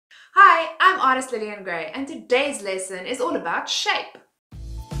I'm artist Lillian Gray, and today's lesson is all about shape.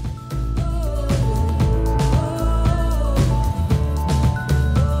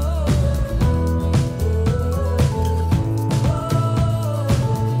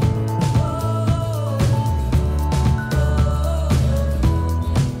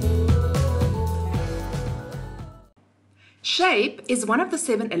 Shape is one of the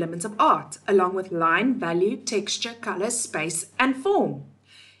 7 elements of art, along with line, value, texture, color, space, and form.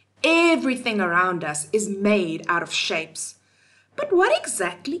 Everything around us is made out of shapes. But what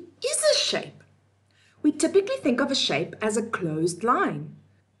exactly is a shape? We typically think of a shape as a closed line.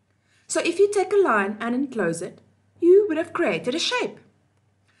 So if you take a line and enclose it, you would have created a shape.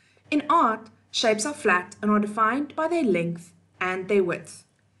 In art, shapes are flat and are defined by their length and their width.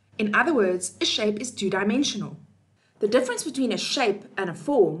 In other words, a shape is 2-dimensional. The difference between a shape and a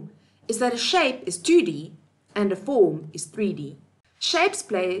form is that a shape is 2D and a form is 3D. Shapes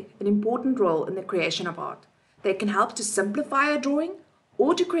play an important role in the creation of art. They can help to simplify a drawing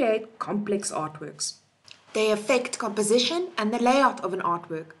or to create complex artworks. They affect composition and the layout of an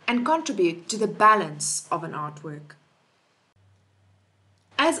artwork and contribute to the balance of an artwork.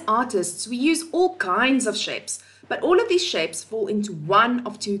 As artists, we use all kinds of shapes, but all of these shapes fall into one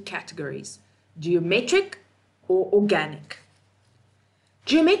of 2 categories: geometric or organic.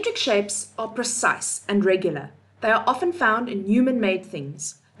 Geometric shapes are precise and regular. They are often found in human-made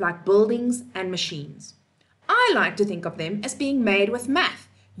things, like buildings and machines. I like to think of them as being made with math,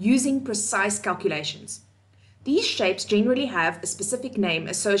 using precise calculations. These shapes generally have a specific name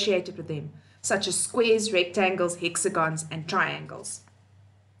associated with them, such as squares, rectangles, hexagons, and triangles.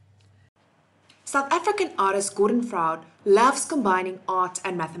 South African artist Gordon Froude loves combining art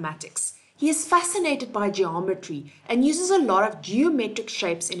and mathematics. He is fascinated by geometry and uses a lot of geometric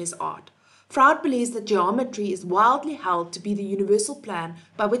shapes in his art. Froude believes that geometry is widely held to be the universal plan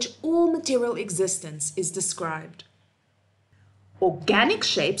by which all material existence is described. Organic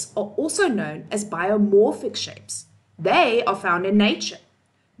shapes are also known as biomorphic shapes. They are found in nature.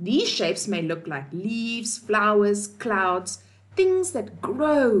 These shapes may look like leaves, flowers, clouds, things that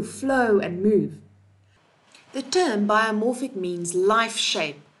grow, flow, and move. The term biomorphic means life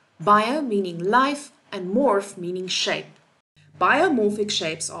shape. Bio meaning life and morph meaning shape. Biomorphic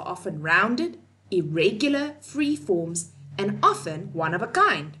shapes are often rounded, irregular, free forms, and often one of a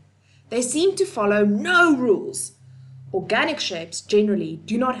kind. They seem to follow no rules. Organic shapes generally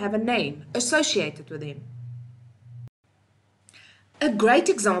do not have a name associated with them. A great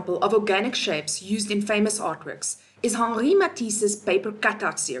example of organic shapes used in famous artworks is Henri Matisse's paper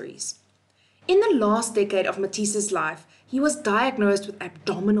cutout series. In the last decade of Matisse's life, he was diagnosed with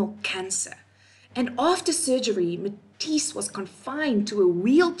abdominal cancer, and after surgery, Matisse was confined to a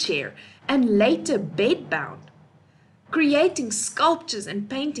wheelchair and later bedbound. Creating sculptures and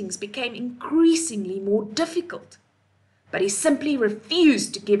paintings became increasingly more difficult, but he simply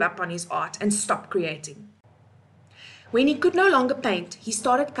refused to give up on his art and stop creating. When he could no longer paint, he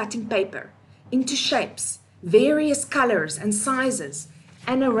started cutting paper into shapes, various colors and sizes,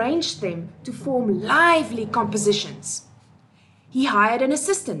 and arranged them to form lively compositions. He hired an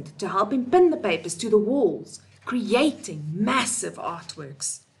assistant to help him pin the papers to the walls, creating massive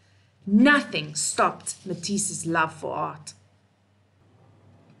artworks. Nothing stopped Matisse's love for art.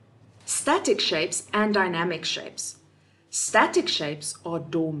 Static shapes and dynamic shapes. Static shapes are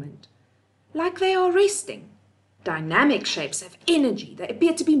dormant, like they are resting. Dynamic shapes have energy, they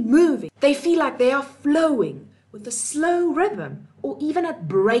appear to be moving. They feel like they are flowing with a slow rhythm or even at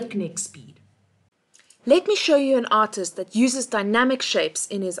breakneck speed. Let me show you an artist that uses dynamic shapes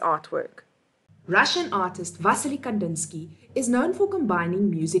in his artwork. Russian artist Vasily Kandinsky is known for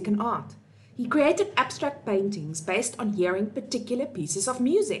combining music and art. He created abstract paintings based on hearing particular pieces of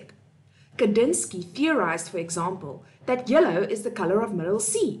music. Kandinsky theorized, for example, that yellow is the color of Middle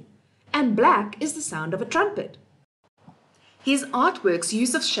C, and black is the sound of a trumpet. His artwork's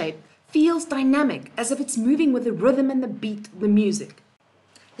use of shape feels dynamic, as if it's moving with the rhythm and the beat of the music.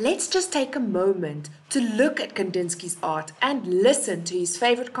 Let's just take a moment to look at Kandinsky's art and listen to his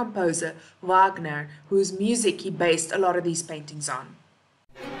favorite composer, Wagner, whose music he based a lot of these paintings on.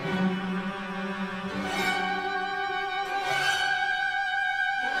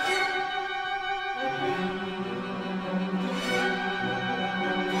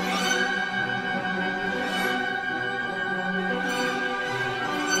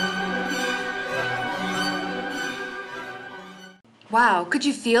 Wow, could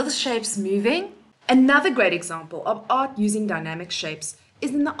you feel the shapes moving? Another great example of art using dynamic shapes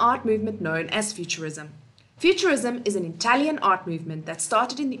is in the art movement known as Futurism. Futurism is an Italian art movement that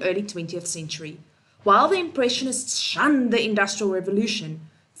started in the early 20th century. While the Impressionists shunned the Industrial Revolution,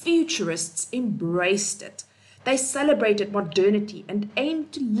 Futurists embraced it. They celebrated modernity and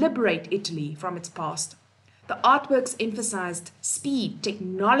aimed to liberate Italy from its past. The artworks emphasized speed,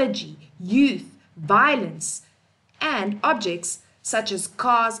 technology, youth, violence, and objects such as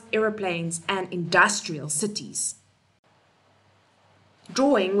cars, aeroplanes, and industrial cities.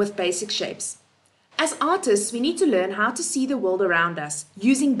 Drawing with basic shapes. As artists, we need to learn how to see the world around us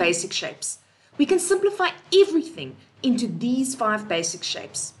using basic shapes. We can simplify everything into these 5 basic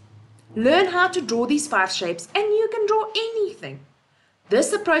shapes. Learn how to draw these 5 shapes and you can draw anything.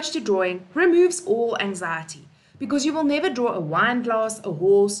 This approach to drawing removes all anxiety because you will never draw a wine glass, a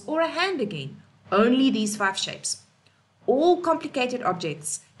horse, or a hand again. Only these 5 shapes. All complicated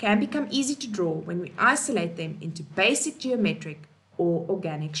objects can become easy to draw when we isolate them into basic geometric or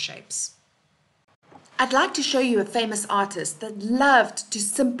organic shapes. I'd like to show you a famous artist that loved to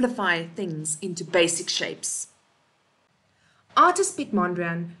simplify things into basic shapes. Artist Piet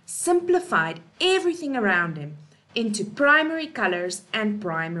Mondrian simplified everything around him into primary colors and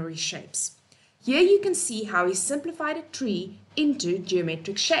primary shapes. Here you can see how he simplified a tree into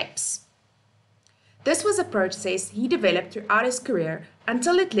geometric shapes. This was a process he developed throughout his career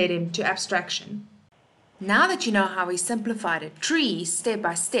until it led him to abstraction. Now that you know how he simplified a tree step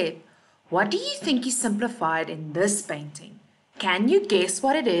by step, what do you think he simplified in this painting? Can you guess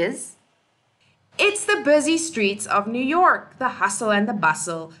what it is? It's the busy streets of New York, the hustle and the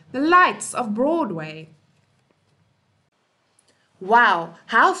bustle, the lights of Broadway. Wow,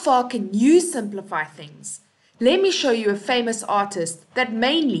 how far can you simplify things? Let me show you a famous artist that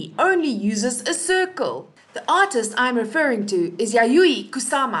mainly only uses a circle. The artist I'm referring to is Yayoi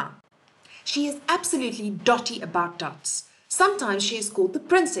Kusama. She is absolutely dotty about dots. Sometimes she is called the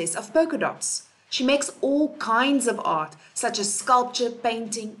princess of polka dots. She makes all kinds of art, such as sculpture,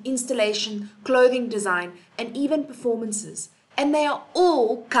 painting, installation, clothing design, and even performances. And they are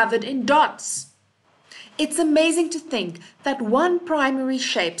all covered in dots. It's amazing to think that one primary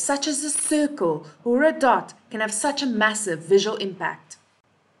shape, such as a circle or a dot, can have such a massive visual impact.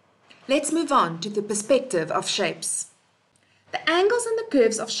 Let's move on to the perspective of shapes. The angles and the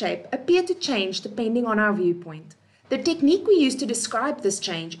curves of shape appear to change depending on our viewpoint. The technique we use to describe this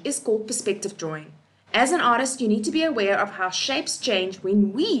change is called perspective drawing. As an artist, you need to be aware of how shapes change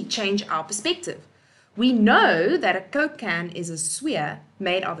when we change our perspective. We know that a Coke can is a sphere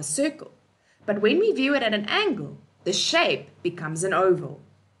made of a circle, but when we view it at an angle, the shape becomes an oval.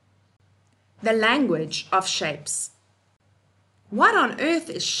 The language of shapes. What on earth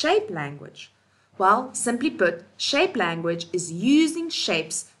is shape language? Well, simply put, shape language is using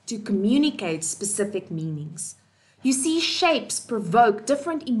shapes to communicate specific meanings. You see, shapes provoke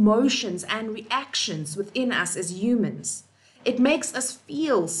different emotions and reactions within us as humans. It makes us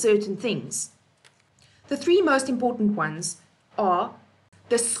feel certain things. The 3 most important ones are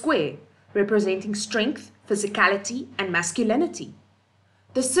the square, representing strength, physicality, and masculinity.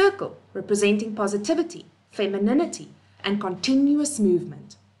 The circle, representing positivity, femininity, and continuous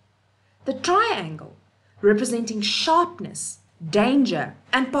movement. The triangle, representing sharpness, danger,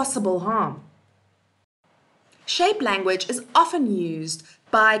 and possible harm. Shape language is often used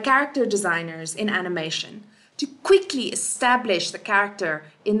by character designers in animation to quickly establish the character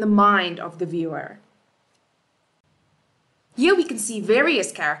in the mind of the viewer. Here we can see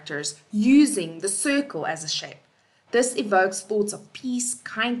various characters using the circle as a shape. This evokes thoughts of peace,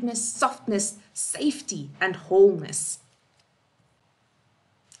 kindness, softness, safety, and wholeness.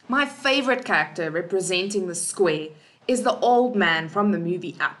 My favorite character representing the square is the old man from the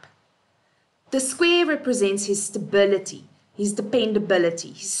movie Up. The square represents his stability, his dependability,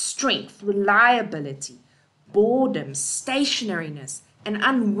 his strength, reliability, boredom, stationariness, and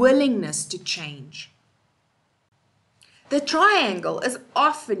unwillingness to change. The triangle is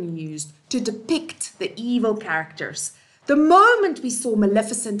often used to depict the evil characters. The moment we saw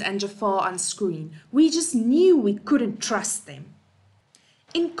Maleficent and Jafar on screen, we just knew we couldn't trust them.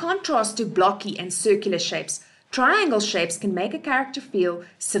 In contrast to blocky and circular shapes, triangle shapes can make a character feel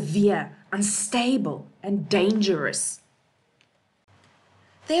severe, unstable, and dangerous.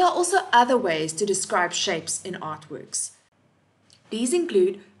 There are also other ways to describe shapes in artworks. These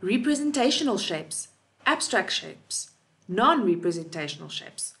include representational shapes, abstract shapes, non-representational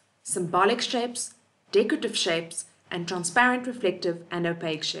shapes, symbolic shapes, decorative shapes, and transparent, reflective, and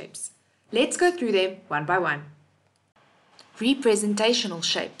opaque shapes. Let's go through them one by one. Representational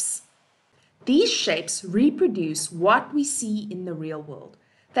shapes. These shapes reproduce what we see in the real world.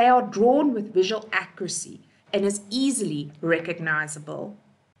 They are drawn with visual accuracy and is easily recognizable.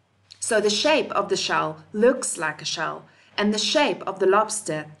 So the shape of the shell looks like a shell, and the shape of the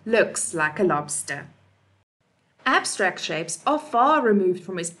lobster looks like a lobster. Abstract shapes are far removed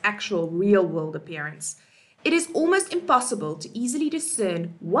from its actual real-world appearance. It is almost impossible to easily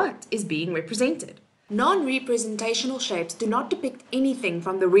discern what is being represented. Non-representational shapes do not depict anything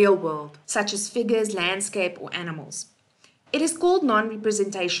from the real world, such as figures, landscape, or animals. It is called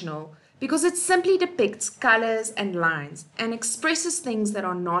non-representational because it simply depicts colors and lines and expresses things that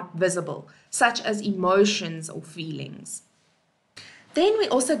are not visible, such as emotions or feelings. Then we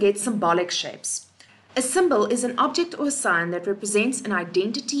also get symbolic shapes. A symbol is an object or a sign that represents an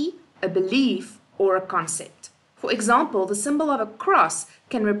identity, a belief, or a concept. For example, the symbol of a cross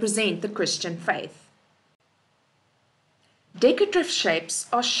can represent the Christian faith. Decorative shapes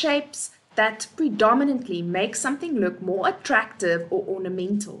are shapes that predominantly make something look more attractive or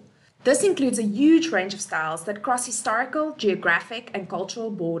ornamental. This includes a huge range of styles that cross historical, geographic, and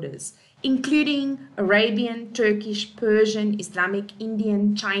cultural borders, including Arabian, Turkish, Persian, Islamic,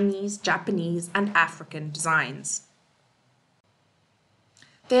 Indian, Chinese, Japanese, and African designs.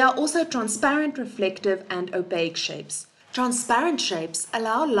 There are also transparent, reflective, and opaque shapes. Transparent shapes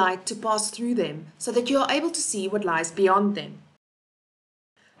allow light to pass through them so that you are able to see what lies beyond them.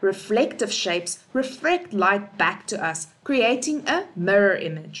 Reflective shapes reflect light back to us, creating a mirror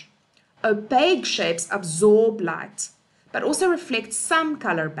image. Opaque shapes absorb light, but also reflect some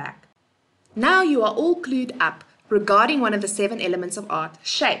color back. Now you are all clued up regarding one of the 7 elements of art,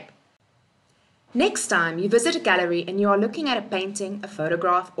 shape. Next time you visit a gallery and you are looking at a painting, a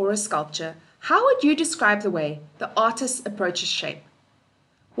photograph, or a sculpture, how would you describe the way the artist approaches shape?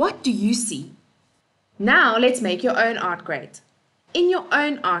 What do you see? Now let's make your own art great. In your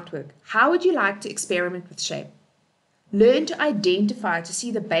own artwork, how would you like to experiment with shape? Learn to identify to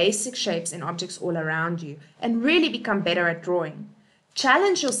see the basic shapes in objects all around you and really become better at drawing.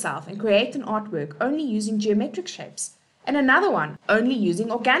 Challenge yourself and create an artwork only using geometric shapes, and another one only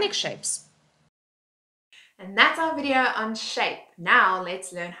using organic shapes. And that's our video on shape. Now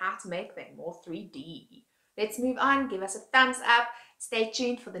let's learn how to make them more 3D. Let's move on, give us a thumbs up, stay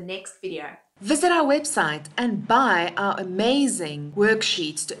tuned for the next video. Visit our website and buy our amazing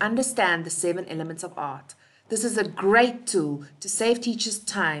worksheets to understand the 7 elements of art. This is a great tool to save teachers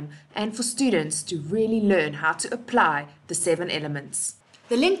time and for students to really learn how to apply the 7 elements.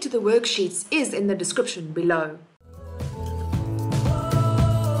 The link to the worksheets is in the description below.